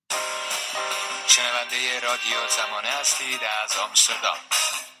شنونده رادیو زمانه هستید از آمستردام.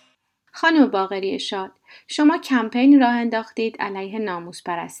 خانم باقری شاد، شما کمپین راه انداختید علیه ناموس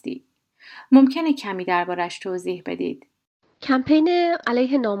پرستی. ممکنه کمی دربارش توضیح بدید؟ کمپین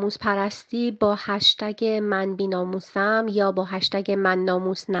علیه ناموس پرستی با هشتگ من بی ناموسم یا با هشتگ من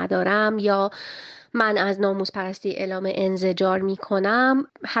ناموس ندارم یا من از ناموس پرستی اعلام انزجار می کنم،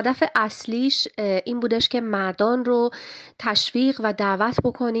 هدف اصلیش این بودش که مردان رو تشویق و دعوت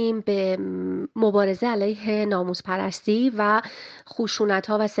بکنیم به مبارزه علیه ناموس پرستی و خشونت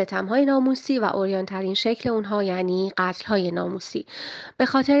ها و ستم های ناموسی و عریان ترین شکل اونها یعنی قتل های ناموسی. به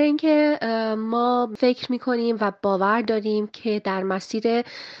خاطر اینکه ما فکر می کنیم و باور داریم که در مسیر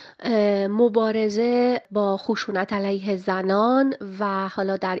مبارزه با خشونت علیه زنان و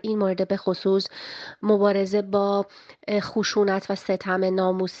حالا در این مورد به خصوص مبارزه با خشونت و ستم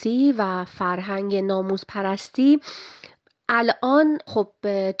ناموسی و فرهنگ ناموس پرستی الان خب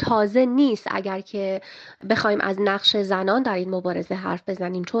تازه نیست اگر که بخوایم از نقش زنان در این مبارزه حرف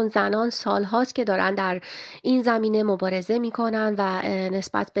بزنیم، چون زنان سالهاست که دارن در این زمینه مبارزه میکنن و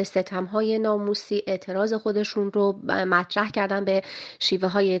نسبت به ستمهای ناموسی اعتراض خودشون رو مطرح کردن به شیوه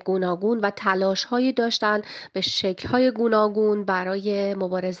های گوناگون و تلاش های داشتن به شکل های گوناگون برای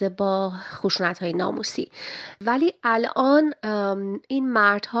مبارزه با خشونت های ناموسی. ولی الان این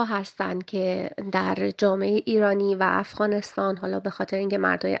مردها هستن که در جامعه ایرانی و افغانستان، حالا به خاطر اینکه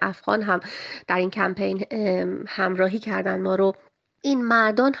مردای افغان هم در این کمپین همراهی کردن ما رو، این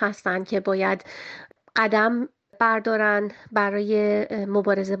مردان هستن که باید قدم بردارن برای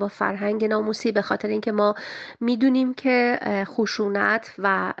مبارزه با فرهنگ ناموسی، به خاطر اینکه ما میدونیم که خشونت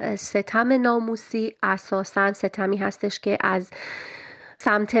و ستم ناموسی اساساً ستمی هستش که از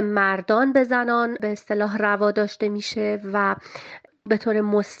سمت مردان به زنان به اصطلاح روا داشته میشه و به طور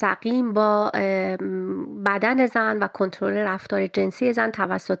مستقیم با بدن زن و کنترل رفتار جنسی زن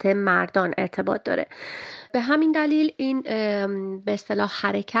توسط مردان ارتباط داره. به همین دلیل این به اصطلاح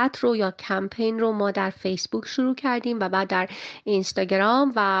حرکت رو یا کمپین رو ما در فیسبوک شروع کردیم و بعد در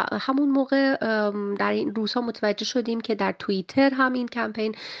اینستاگرام و همون موقع در این روزها متوجه شدیم که در توییتر هم این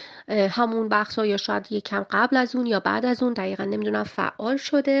کمپین همون بخشا یا شاید یکم قبل از اون یا بعد از اون دقیقا نمیدونم فعال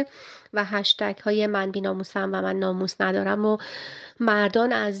شده و هشتگ های من بی ناموسم و من ناموس ندارم و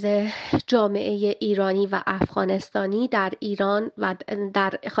مردان از جامعه ایرانی و افغانستانی در ایران و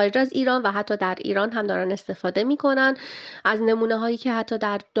در خارج از ایران و حتی در ایران هم دارن استفاده میکنن. از نمونه هایی که حتی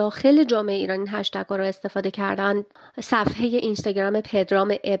در داخل جامعه ایرانی هشتگ ها رو استفاده کردن، صفحه اینستاگرام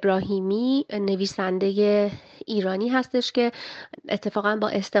پدرام ابراهیمی نویسنده ایرانی هستش که اتفاقا با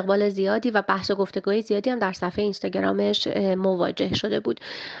استقبال زیادی و بحث و گفتگوی زیادی هم در صفحه اینستاگرامش مواجه شده بود.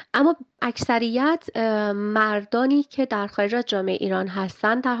 اما اکثریت مردانی که در خارج از جامعه ایران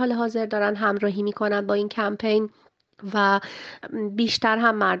هستن در حال حاضر دارن همراهی میکنن با این کمپین و بیشتر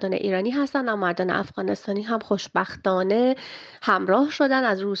هم مردان ایرانی هستن و مردان افغانستانی هم خوشبختانه همراه شدن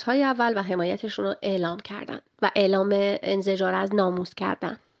از روزهای اول و حمایتشون رو اعلام کردن و اعلام انزجار از ناموس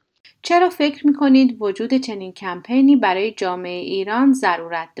کردن. چرا فکر میکنید وجود چنین کمپینی برای جامعه ایران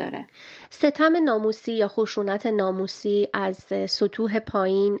ضرورت داره؟ ستم ناموسی یا خشونت ناموسی از سطوح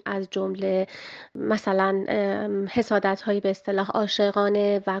پایین از جمله مثلا حسادت هایی به اصطلاح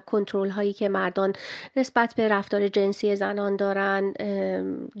عاشقانه و کنترل هایی که مردان نسبت به رفتار جنسی زنان دارن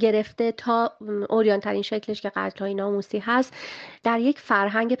گرفته تا عریان ترین شکلش که قتل های ناموسی هست، در یک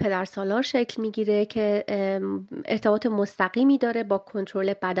فرهنگ پدرسالار شکل میگیره که ارتباط مستقیمی داره با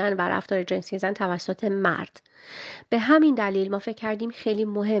کنترل بدن و رفتار جنسی زن توسط مرد. به همین دلیل ما فکر کردیم خیلی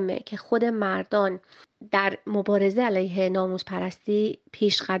مهمه که خود مردان در مبارزه علیه ناموس پرستی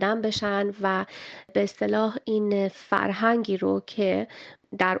پیش قدم بشن و به اصطلاح این فرهنگی رو که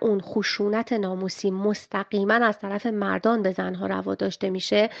در اون خشونت ناموسی مستقیما از طرف مردان به زنها روا داشته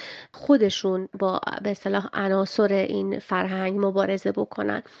میشه، خودشون با به اصطلاح عناصر این فرهنگ مبارزه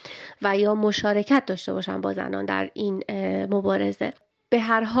بکنن و یا مشارکت داشته باشن با زنان در این مبارزه. به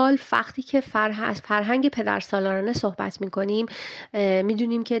هر حال وقتی که از فرهنگ پدرسالارانه صحبت میکنیم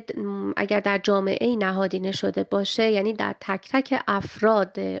میدونیم که اگر در جامعه نهادینه شده باشه، یعنی در تک تک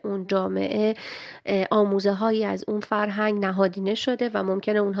افراد اون جامعه آموزه هایی از اون فرهنگ نهادینه شده و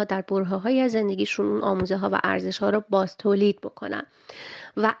ممکنه اونها در برهه هایی از زندگیشون اون آموزه ها و ارزش ها رو باز تولید بکنن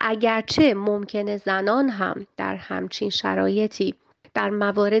و اگرچه ممکنه زنان هم در همچین شرایطی در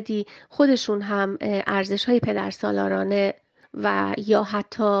مواردی خودشون هم ارزش های پدرسالارانه و یا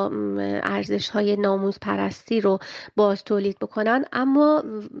حتی ارزش‌های ناموس پرستی رو باز تولید بکنن، اما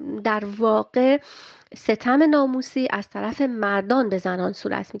در واقع ستم ناموسی از طرف مردان به زنان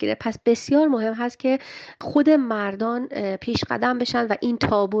صورت میگیره. پس بسیار مهم هست که خود مردان پیش قدم بشن و این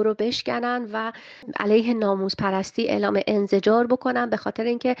تابو رو بشکنن و علیه ناموس پرستی اعلام انزجار بکنن، به خاطر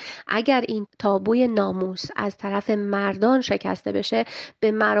اینکه اگر این تابوی ناموس از طرف مردان شکسته بشه،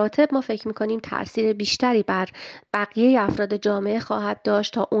 به مراتب ما فکر میکنیم تأثیر بیشتری بر بقیه افراد جامعه خواهد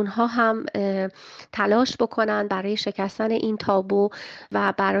داشت تا اونها هم تلاش بکنن برای شکستن این تابو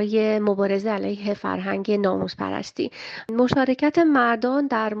و برای مبارزه علیه فرهنگ ناموس پرستی. مشارکت مردان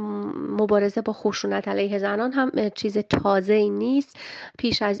در مبارزه با خشونت علیه زنان هم چیز تازه‌ای نیست.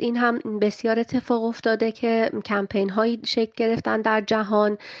 پیش از این هم بسیار اتفاق افتاده که کمپین هایی شکل گرفتن در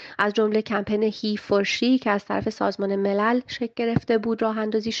جهان، از جمله کمپین هی فور شی که از طرف سازمان ملل شکل گرفته بود، راه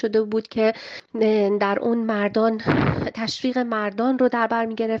اندازی شده بود که در اون مردان تشویق مردان رو در بر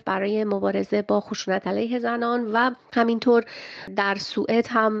می‌گرفت برای مبارزه با خشونت علیه زنان. و همینطور در سوئد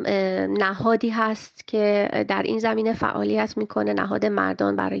هم نهادی هست که در این زمینه فعالیت میکنه، نهاد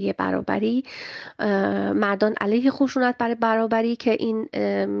مردان برای برابری، مردان علیه خشونت برای برابری، که این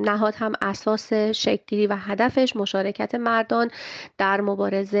نهاد هم اساس شکل‌گیری و هدفش مشارکت مردان در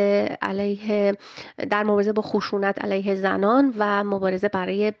مبارزه با خشونت علیه زنان و مبارزه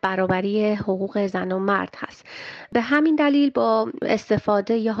برای برابری حقوق زن و مرد هست. به همین دلیل با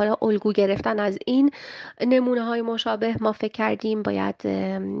استفاده یا حالا الگو گرفتن از این نمونه های مشابه ما فکر کردیم باید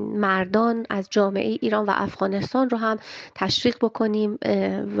مردان از جامعه ایران و افغانستان رو هم تشویق بکنیم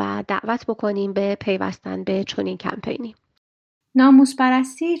و دعوت بکنیم به پیوستن به چنین کمپینی. ناموس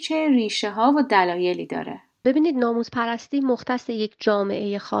پرستی چه ریشه ها و دلایلی داره؟ ببینید، ناموس پرستی مختص یک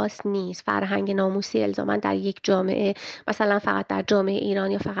جامعه خاص نیست. فرهنگ ناموسی الزاما در یک جامعه، مثلا فقط در جامعه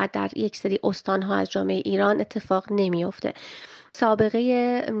ایران یا فقط در یک سری استان‌ها از جامعه ایران اتفاق نمیفته.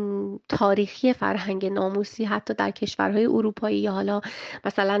 سابقه تاریخی فرهنگ ناموسی حتی در کشورهای اروپایی یا حالا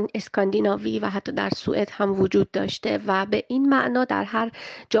مثلا اسکاندیناوی و حتی در سوئد هم وجود داشته و به این معنا در هر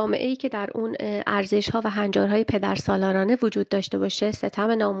جامعه‌ای که در اون ارزش‌ها و هنجارهای پدرسالارانه وجود داشته باشه،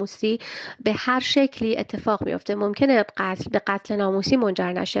 ستم ناموسی به هر شکلی اتفاق میفته. ممکنه به قتل ناموسی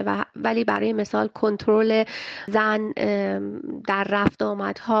منجر نشه ولی برای مثال کنترل زن در رفت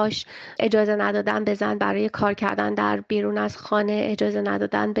آمدهاش، اجازه ندادن به زن برای کار کردن در بیرون از خانه، اجازه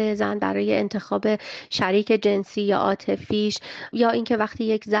ندادن به زن برای انتخاب شریک جنسی یا عاطفیش، یا اینکه وقتی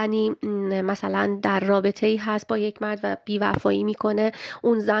یک زنی مثلا در رابطه‌ای هست با یک مرد و بی‌وفایی میکنه،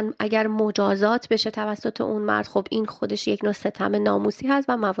 اون زن اگر مجازات بشه توسط اون مرد، خب این خودش یک نوع ستم ناموسی هست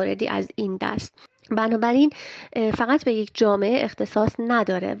و مواردی از این دست. بنابراین فقط به یک جامعه اختصاص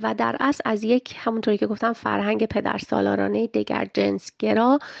نداره و در اصل از یک، همونطوری که گفتم، فرهنگ پدرسالارانه دگر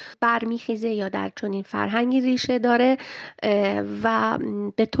جنسگرا برمیخیزه یا در چنین فرهنگی ریشه داره و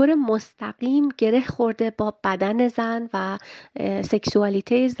به طور مستقیم گره خورده با بدن زن و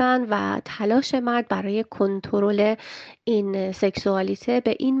سکسوالیته زن و تلاش مرد برای کنترل این سکسوالیته،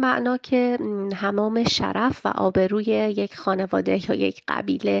 به این معنا که حمام شرف و آبروی یک خانواده یا یک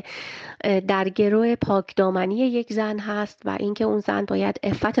قبیله در گروه پاکدامنی یک زن هست و اینکه اون زن باید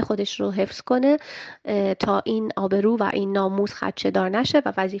عفت خودش رو حفظ کنه تا این آبرو و این ناموس خدشه‌دار نشه،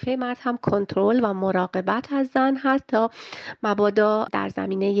 و وظیفه مرد هم کنترل و مراقبت از زن هست تا مبادا در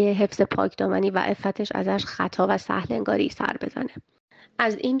زمینه حفظ پاکدامنی و عفتش ازش خطا و سهل انگاری سر بزنه.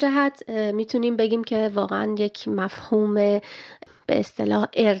 از این جهت میتونیم بگیم که واقعا یک مفهوم به اصطلاح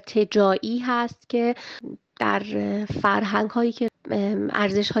ارتجاعی هست که در فرهنگ هایی که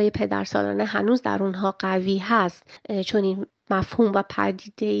ارزش های پدرسالارانه هنوز در اونها قوی هست، چون این مفهوم و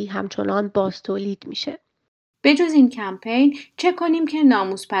پدیده‌ای همچنان باستولید میشه. بجز این کمپین چه کنیم که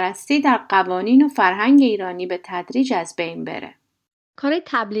ناموس پرستی در قوانین و فرهنگ ایرانی به تدریج از بین بره؟ کارهای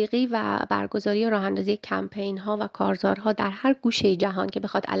تبلیغی و برگزاری و راه‌اندازی کمپین‌ها و کارزارها در هر گوشه جهان که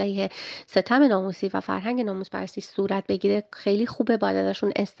بخواد علیه ستم ناموسی و فرهنگ ناموس پرستی صورت بگیره خیلی خوبه، باید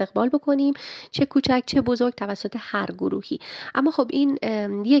ازشون استقبال بکنیم، چه کوچک چه بزرگ، توسط هر گروهی. اما خب این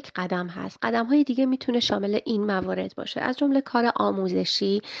یک قدم هست. قدم‌های دیگه میتونه شامل این موارد باشه، از جمله کار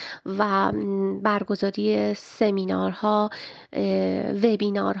آموزشی و برگزاری سمینارها،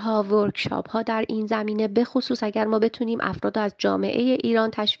 وبینارها، ورکشاپ‌ها در این زمینه، به خصوص اگر ما بتونیم افراد از جامعه ایران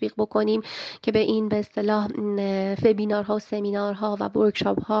تشویق بکنیم که به این به اصطلاح وبینارها و سمینارها و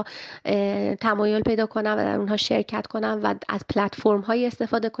ورکشاپ‌ها تمایل پیدا کنن و در اونها شرکت کنن و از پلتفرم‌های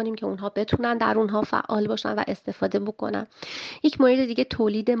استفاده کنیم که اونها بتونن در اونها فعال باشن و استفاده بکنن. یک مورد دیگه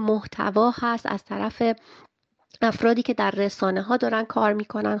تولید محتوا هست از طرف افرادی که در رسانه‌ها دارن کار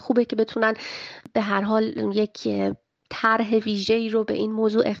میکنن. خوبه که بتونن به هر حال یک طرح ویژه‌ای رو به این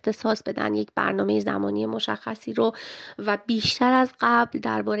موضوع اختصاص بدن، یک برنامه زمانی مشخصی رو و بیشتر از قبل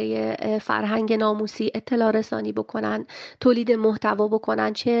درباره فرهنگ ناموسی اطلاع رسانی بکنن، تولید محتوا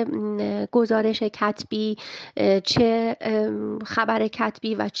بکنن، چه گزارش کتبی، چه خبر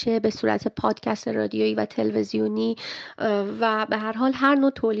کتبی و چه به صورت پادکست رادیویی و تلویزیونی و به هر حال هر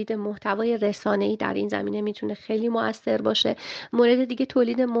نوع تولید محتوای رسانه‌ای در این زمینه میتونه خیلی مؤثر باشه. مورد دیگه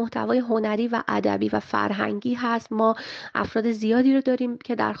تولید محتوای هنری و ادبی و فرهنگی هست. ما افراد زیادی رو داریم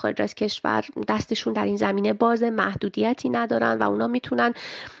که در خارج از کشور دستشون در این زمینه باز، محدودیتی ندارن و اونا میتونن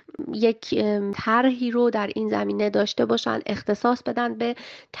یک طرحی رو در این زمینه داشته باشن، اختصاص بدن به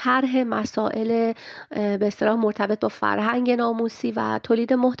طرح مسائل به اصطلاح مرتبط با فرهنگ ناموسی و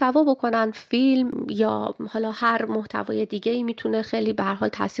تولید محتوا بکنن. فیلم یا حالا هر محتوای دیگه‌ای میتونه خیلی به هر حال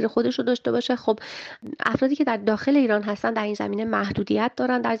تاثیر خودش رو داشته باشه. خب افرادی که در داخل ایران هستن در این زمینه محدودیت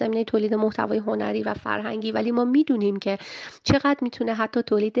دارن در زمینه تولید محتوای هنری و فرهنگی، ولی ما میدونیم که چقدر میتونه حتی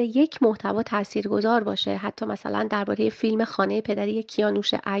تولید یک محتوا تاثیرگذار باشه. حتی مثلا درباره فیلم خانه پدری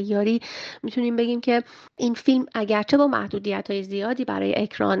کیانوش عیاری میتونیم بگیم که این فیلم اگرچه با محدودیت‌های زیادی برای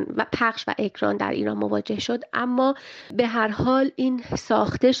اکران و پخش و اکران در ایران مواجه شد، اما به هر حال این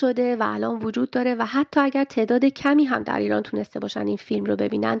ساخته شده و الان وجود داره و حتی اگر تعداد کمی هم در ایران تونسته باشن این فیلم رو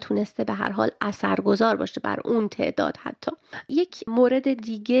ببینن، تونسته به هر حال اثرگذار باشه بر اون تعداد. حتی یک مورد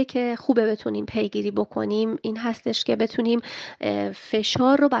دیگه که خوبه بتونیم پیگیری بکنیم این هستش که بتونیم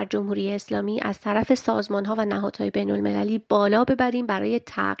فشار رو بر جمهوری اسلامی از طرف سازمان‌ها و نهادهای بین‌المللی بالا ببریم برای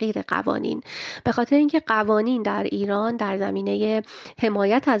تغییر قوانین، به خاطر اینکه قوانین در ایران در زمینه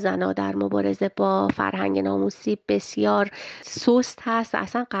حمایت از زنان در مبارزه با فرهنگ ناموسی بسیار سست هست و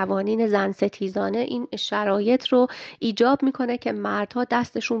اصلا قوانین زن ستیزانه این شرایط رو ایجاب میکنه که مردها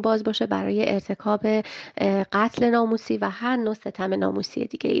دستشون باز باشه برای ارتکاب قتل ناموسی و هر نوع ستم ناموسی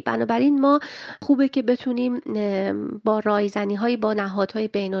دیگه ای. بنابراین ما خوبه که بتونیم با رایزنی‌های با نهادهای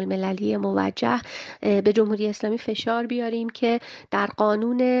بین‌المللی موجه به جمهوری اسلامی فشار بیاریم که در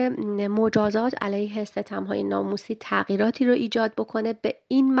قانون مجازات علیه ستم‌های ناموسی تغییراتی رو ایجاد بکنه، به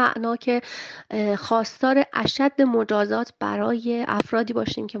این معنا که خواستار اشد مجازات برای افرادی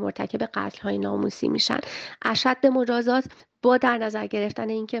باشیم که مرتکب قتل‌های ناموسی میشن. اشد مجازات با در نظر گرفتن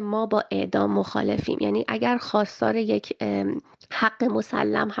اینکه ما با اعدام مخالفیم، یعنی اگر خواستار یک حق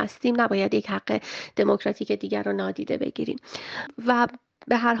مسلم هستیم نباید یک حق دموکراتیک دیگر رو نادیده بگیریم. و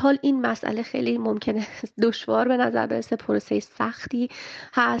به هر حال این مسئله خیلی ممکنه دشوار به نظر برسه، پروسه سختی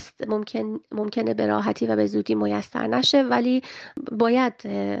هست، ممکنه به راحتی و به زودی میسر نشه، ولی باید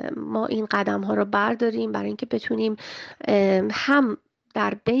ما این قدم ها رو برداریم برای اینکه بتونیم هم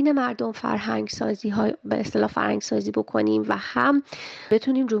در بین مردم فرهنگ سازی بکنیم و هم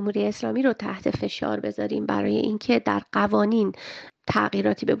بتونیم جمهوری اسلامی رو تحت فشار بذاریم برای اینکه در قوانین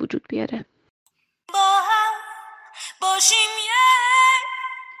تغییراتی به وجود بیاره. با هم باشیم یک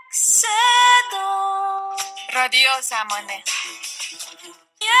صدا. رادیو زمانه